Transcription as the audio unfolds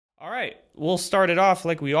All right, we'll start it off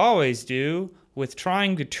like we always do with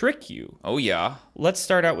trying to trick you. Oh yeah. Let's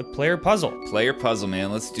start out with player puzzle. Player puzzle,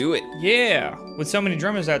 man. Let's do it. Yeah, with so many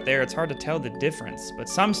drummers out there, it's hard to tell the difference, but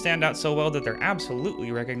some stand out so well that they're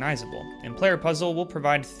absolutely recognizable. In player puzzle, we'll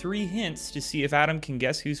provide 3 hints to see if Adam can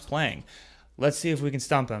guess who's playing. Let's see if we can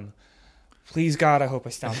stump him. Please God, I hope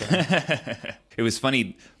I stump him. It was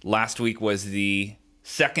funny, last week was the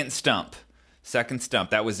second stump.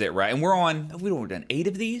 That was it, right? And we've done 8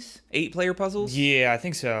 of these? 8 player puzzles? Yeah, I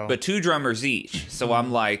think so. But 2 drummers each. So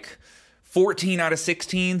I'm like 14 out of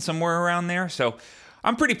 16, somewhere around there. So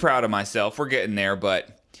I'm pretty proud of myself. We're getting there,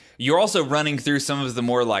 but you're also running through some of the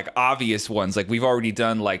more like obvious ones. Like we've already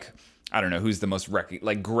done like, I don't know, who's the most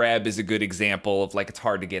like Greb is a good example of like it's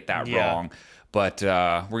hard to get that wrong. But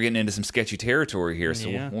we're getting into some sketchy territory here. So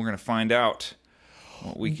we're going to find out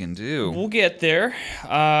what we can do. We'll get there.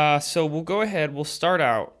 So we'll go ahead. We'll start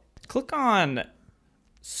out. Click on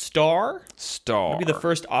star. Star. Maybe the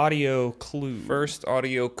first audio clue. First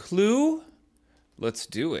audio clue. Let's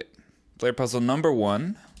do it. Player puzzle number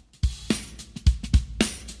 1.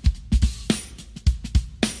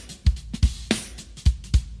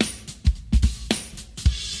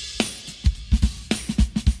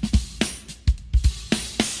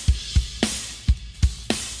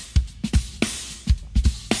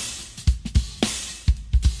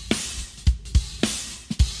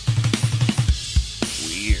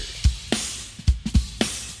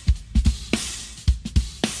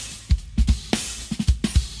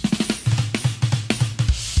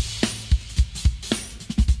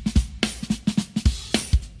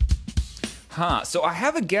 So I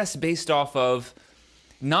have a guess based off of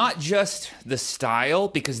not just the style,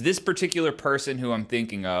 because this particular person who I'm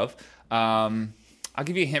thinking of, I'll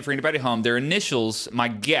give you a hint for anybody at home. Their initials, my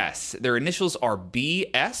guess, their initials are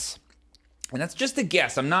BS, and that's just a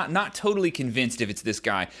guess. I'm not totally convinced if it's this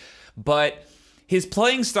guy, but his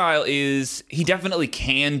playing style is, he definitely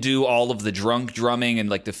can do all of the drunk drumming and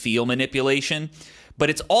like the feel manipulation. But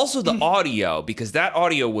it's also the audio, because that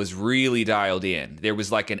audio was really dialed in. There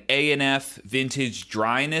was like an A&F vintage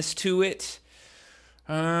dryness to it.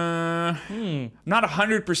 Not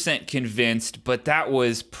 100% convinced, but that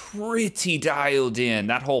was pretty dialed in.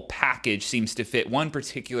 That whole package seems to fit one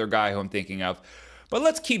particular guy who I'm thinking of. But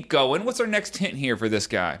let's keep going. What's our next hint here for this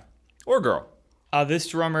guy? Or girl? This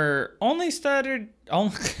drummer only stuttered...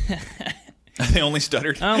 They only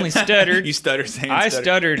stuttered? I only stuttered. You stuttered saying I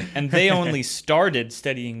stuttered, and they only started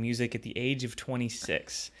studying music at the age of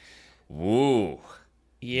 26. Ooh.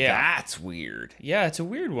 Yeah. That's weird. Yeah, it's a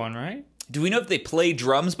weird one, right? Do we know if they played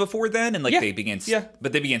drums before then? And like they began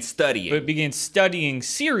but they began studying. But began studying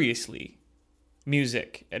seriously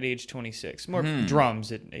music at age 26. More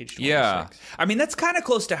drums at age 26. Yeah. I mean, that's kind of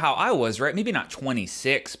close to how I was, right? Maybe not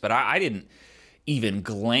 26, but I didn't even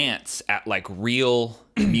glance at like real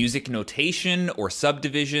music notation or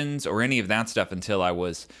subdivisions or any of that stuff until I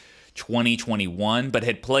was 21, but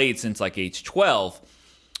had played since like age 12.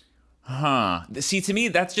 See, to me,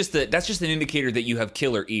 that's just an indicator that you have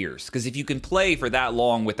killer ears. Because if you can play for that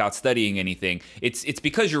long without studying anything, it's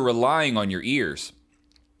because you're relying on your ears.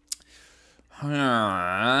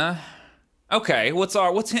 Okay,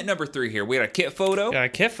 what's hint number 3 here? We got a kit photo. Yeah, a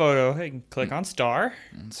kit photo. Hey, click on star.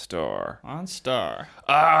 On star.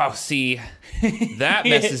 Oh, see, that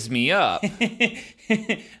messes me up.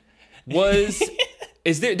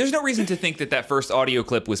 There's no reason to think that first audio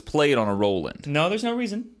clip was played on a Roland. No, there's no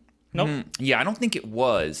reason. Nope. Yeah, I don't think it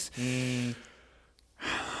was.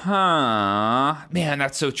 Man,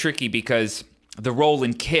 that's so tricky because the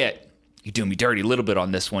Roland kit, you do me dirty a little bit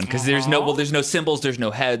on this one because there's no cymbals, there's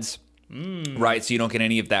no heads. Right, so you don't get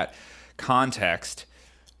any of that context.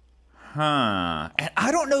 And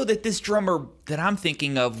I don't know that this drummer that I'm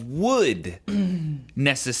thinking of would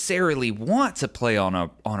necessarily want to play on a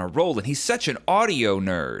Roland. He's such an audio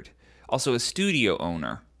nerd. Also a studio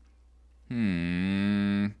owner.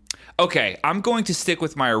 Okay, I'm going to stick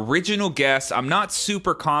with my original guess. I'm not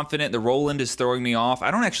super confident. The Roland is throwing me off.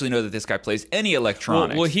 I don't actually know that this guy plays any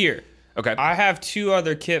electronics. Well, here. Okay. I have 2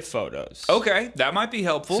 other kit photos. Okay, that might be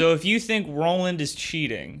helpful. So if you think Roland is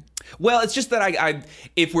cheating... Well, it's just that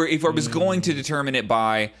if I was going to determine it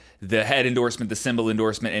by the head endorsement, the cymbal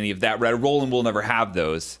endorsement, any of that, Roland will never have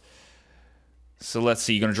those. So let's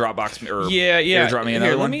see. You gonna Dropbox me or airdrop me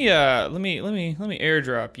another one? Let me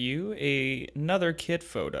airdrop you another kit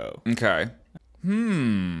photo. Okay.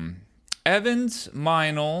 Evans,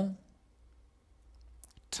 Meinl,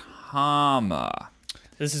 Tama.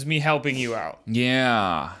 This is me helping you out.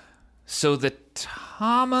 Yeah. So the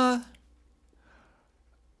Tama.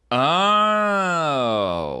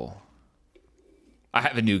 Oh. I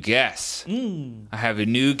have a new guess. I have a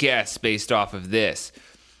new guess based off of this.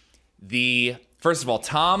 First of all,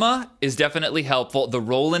 Tama is definitely helpful. The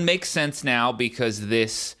Roland makes sense now because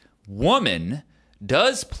this woman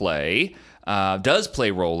does play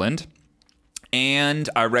Roland, and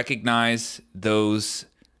I recognize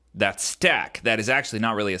that stack. That is actually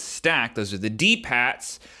not really a stack. Those are the deep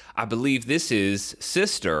hats. I believe this is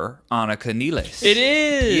Sister Annika Niles. It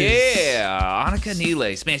is! Yeah, Annika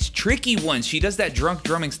Niles. Man, it's a tricky one. She does that drunk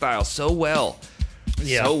drumming style so well.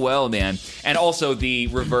 Yeah. So well, man. And also the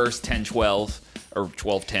reverse 10-12, or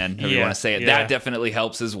 12-10, however you want to say it. That definitely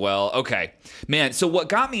helps as well. Okay. Man, so what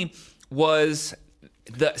got me was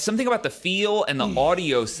something about the feel and the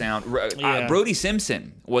audio sound. Brody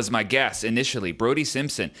Simpson was my guess initially. Brody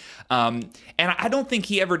Simpson. And I don't think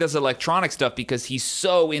he ever does electronic stuff because he's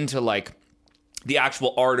so into like the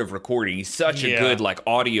actual art of recording. He's such a good like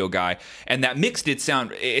audio guy. And that mix it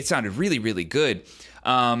sounded really, really good.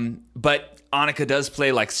 But Annika does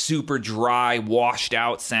play like super dry, washed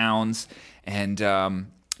out sounds. And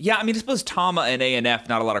yeah, I mean, I suppose Tama and A&F,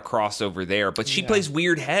 not a lot of crossover there, but she plays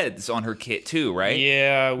weird heads on her kit too, right?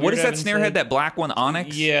 Yeah. What is that snare head? That black one,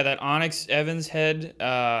 Onyx? Yeah, that Onyx Evans head.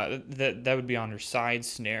 That would be on her side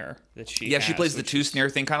snare that she. Yeah, has, she plays the two snare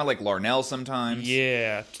thing, kind of like Larnell sometimes.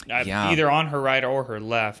 Yeah, either on her right or her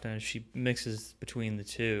left, and she mixes between the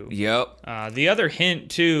two. Yep. The other hint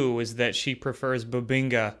too is that she prefers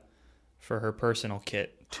Babinga for her personal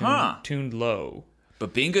kit, tuned low.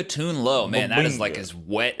 Babinga tuned low. Man, that is like as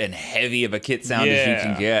wet and heavy of a kit sound as you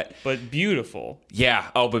can get. But beautiful. Yeah.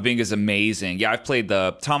 Oh, Babinga's amazing. Yeah, I've played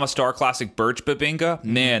the Tama Star Classic Birch Babinga.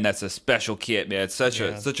 Man, that's a special kit, man. It's such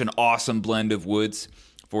an awesome blend of woods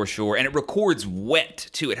for sure. And it records wet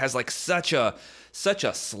too. It has like such a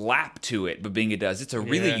slap to it, Babinga does. It's a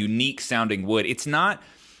really unique sounding wood. It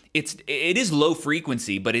is low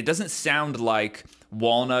frequency, but it doesn't sound like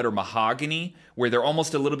walnut or mahogany, where they're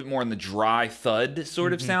almost a little bit more in the dry thud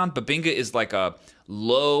sort of sound. Babinga is like a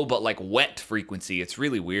low but like wet frequency. It's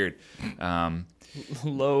really weird.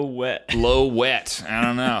 Low wet. Low wet. I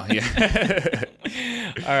don't know. Yeah.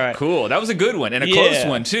 All right. Cool. That was a good one and a close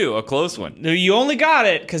one too. A close one. No, you only got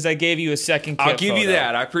it because I gave you a second kit I'll give you photo.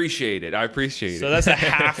 that. I appreciate it. So that's a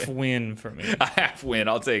half win for me. A half win.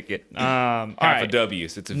 I'll take it. Half a W,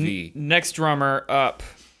 so it's a V. Next drummer up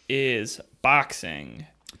is boxing.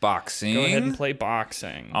 Boxing. Go ahead and play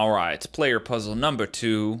boxing. All right. Player puzzle number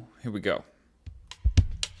 2. Here we go.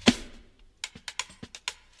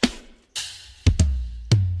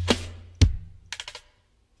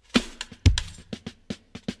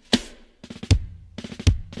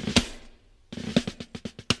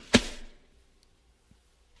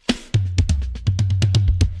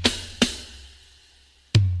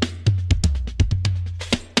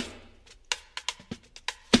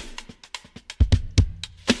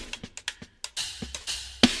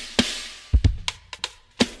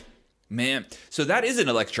 Man, so that is an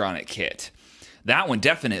electronic kit. That one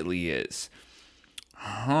definitely is.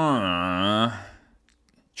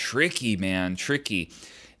 Tricky, man, tricky.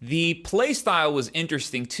 The play style was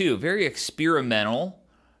interesting too, very experimental.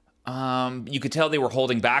 You could tell they were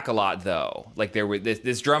holding back a lot though. Like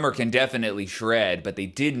this drummer can definitely shred, but they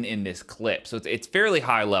didn't in this clip. So it's fairly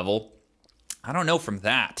high level. I don't know from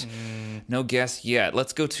that. No guess yet.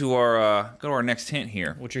 Let's go to our next hint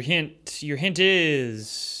here. What's your hint? Your hint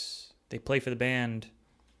is they play for the band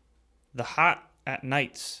The Hot at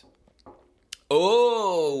Nights.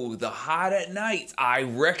 Oh, The Hot at Nights. I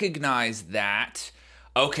recognize that.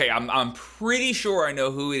 Okay, I'm pretty sure I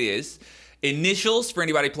know who it is. Initials for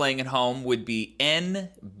anybody playing at home would be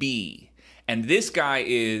NB. And this guy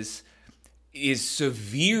is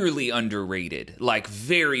severely underrated. Like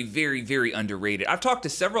very, very, very underrated. I've talked to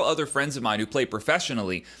several other friends of mine who play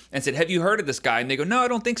professionally and said, have you heard of this guy? And they go, no, I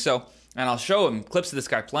don't think so. And I'll show them clips of this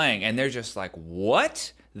guy playing, and they're just like,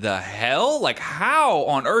 what the hell? Like, how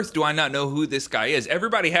on earth do I not know who this guy is?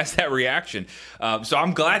 Everybody has that reaction. So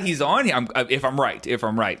I'm glad he's on. If I'm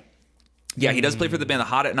right. Yeah, he does play for the band The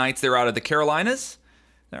Hot at Nights. They're out of the Carolinas. Is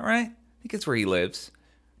that right? I think it's where he lives.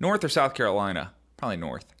 North or South Carolina? Probably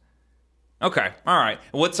North. Okay, all right.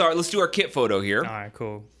 Let's do our kit photo here. All right,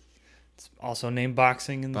 cool. It's also named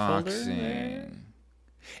Boxing in the folder. Boxing.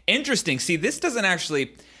 Interesting. See, this doesn't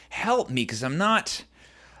actually help me because I'm not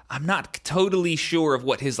totally sure of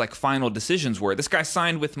what his like final decisions were. This guy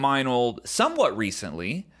signed with Meinl somewhat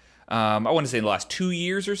recently. I want to say in the last 2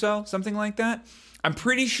 years or so, something like that. I'm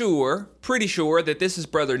pretty sure that this is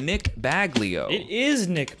brother Nick Baglio. It is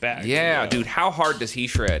Nick Baglio. Yeah, dude, how hard does he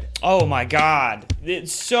shred? Oh my God.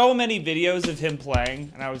 It's so many videos of him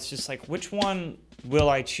playing, and I was just like, which one will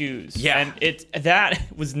I choose? Yeah. And that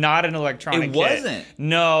was not an electronic It kit. wasn't.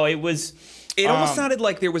 No, it was... It almost sounded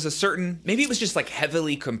like there was a certain, maybe it was just like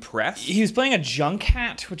heavily compressed. He was playing a junk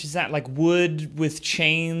hat, which is that like wood with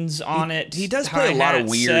chains on it. He does play a lot of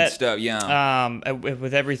weird stuff, yeah.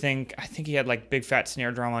 With everything, I think he had like big fat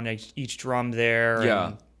snare drum on each drum there. Yeah.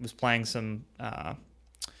 And was playing some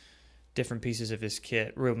different pieces of his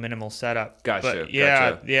kit, real minimal setup. Gotcha. But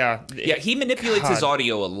yeah, gotcha. yeah. He manipulates his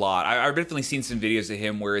audio a lot. I've definitely seen some videos of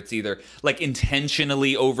him where it's either like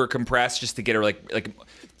intentionally over compressed just to get a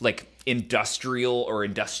like industrial or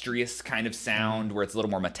industrious kind of sound where it's a little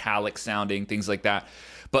more metallic sounding, things like that.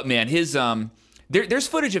 But man, his there's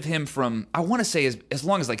footage of him from, I want to say as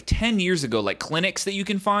long as like 10 years ago, like clinics that you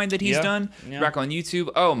can find that he's done back on YouTube.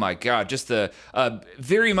 Oh my God, just the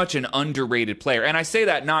very much an underrated player. And I say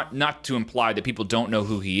that not to imply that people don't know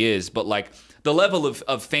who he is, but like the level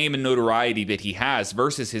of fame and notoriety that he has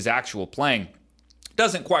versus his actual playing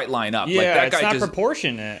doesn't quite line up. Yeah, like that it's guy not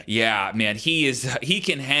proportionate. Yeah, man, he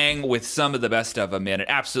can hang with some of the best of them, man. An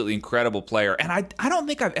absolutely incredible player. And I don't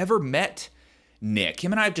think I've ever met Nick.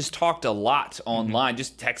 Him and I have just talked a lot online,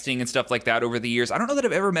 just texting and stuff like that over the years. I don't know that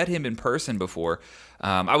I've ever met him in person before.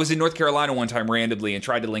 I was in North Carolina one time randomly and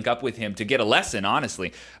tried to link up with him to get a lesson,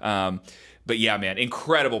 honestly. But yeah, man,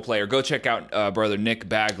 incredible player. Go check out brother Nick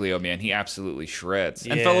Baglio, man. He absolutely shreds.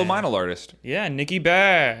 And fellow Meinl artist. Yeah, Nicky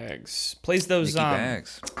Bags. Plays those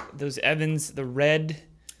those Evans, the red.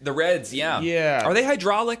 The Reds, yeah. Yeah. Are they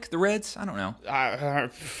hydraulic, the Reds? I don't know.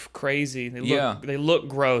 Crazy. They look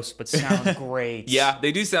gross, but sound great. Yeah,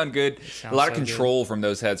 they do sound good. A lot of control from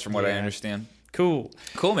those heads, from what I understand. Cool.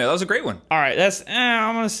 Cool, man. That was a great one. All right,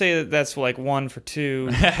 I'm going to say that's like 1 for 2.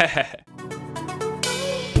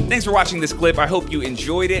 Thanks for watching this clip. I hope you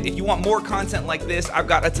enjoyed it. If you want more content like this, I've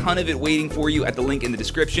got a ton of it waiting for you at the link in the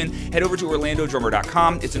description. Head over to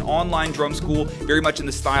orlandodrummer.com. It's an online drum school, very much in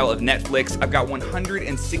the style of Netflix. I've got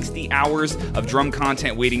 160 hours of drum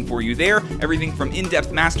content waiting for you there. Everything from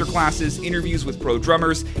in-depth masterclasses, interviews with pro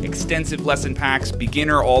drummers, extensive lesson packs,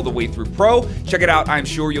 beginner all the way through pro. Check it out. I'm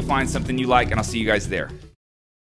sure you'll find something you like, and I'll see you guys there.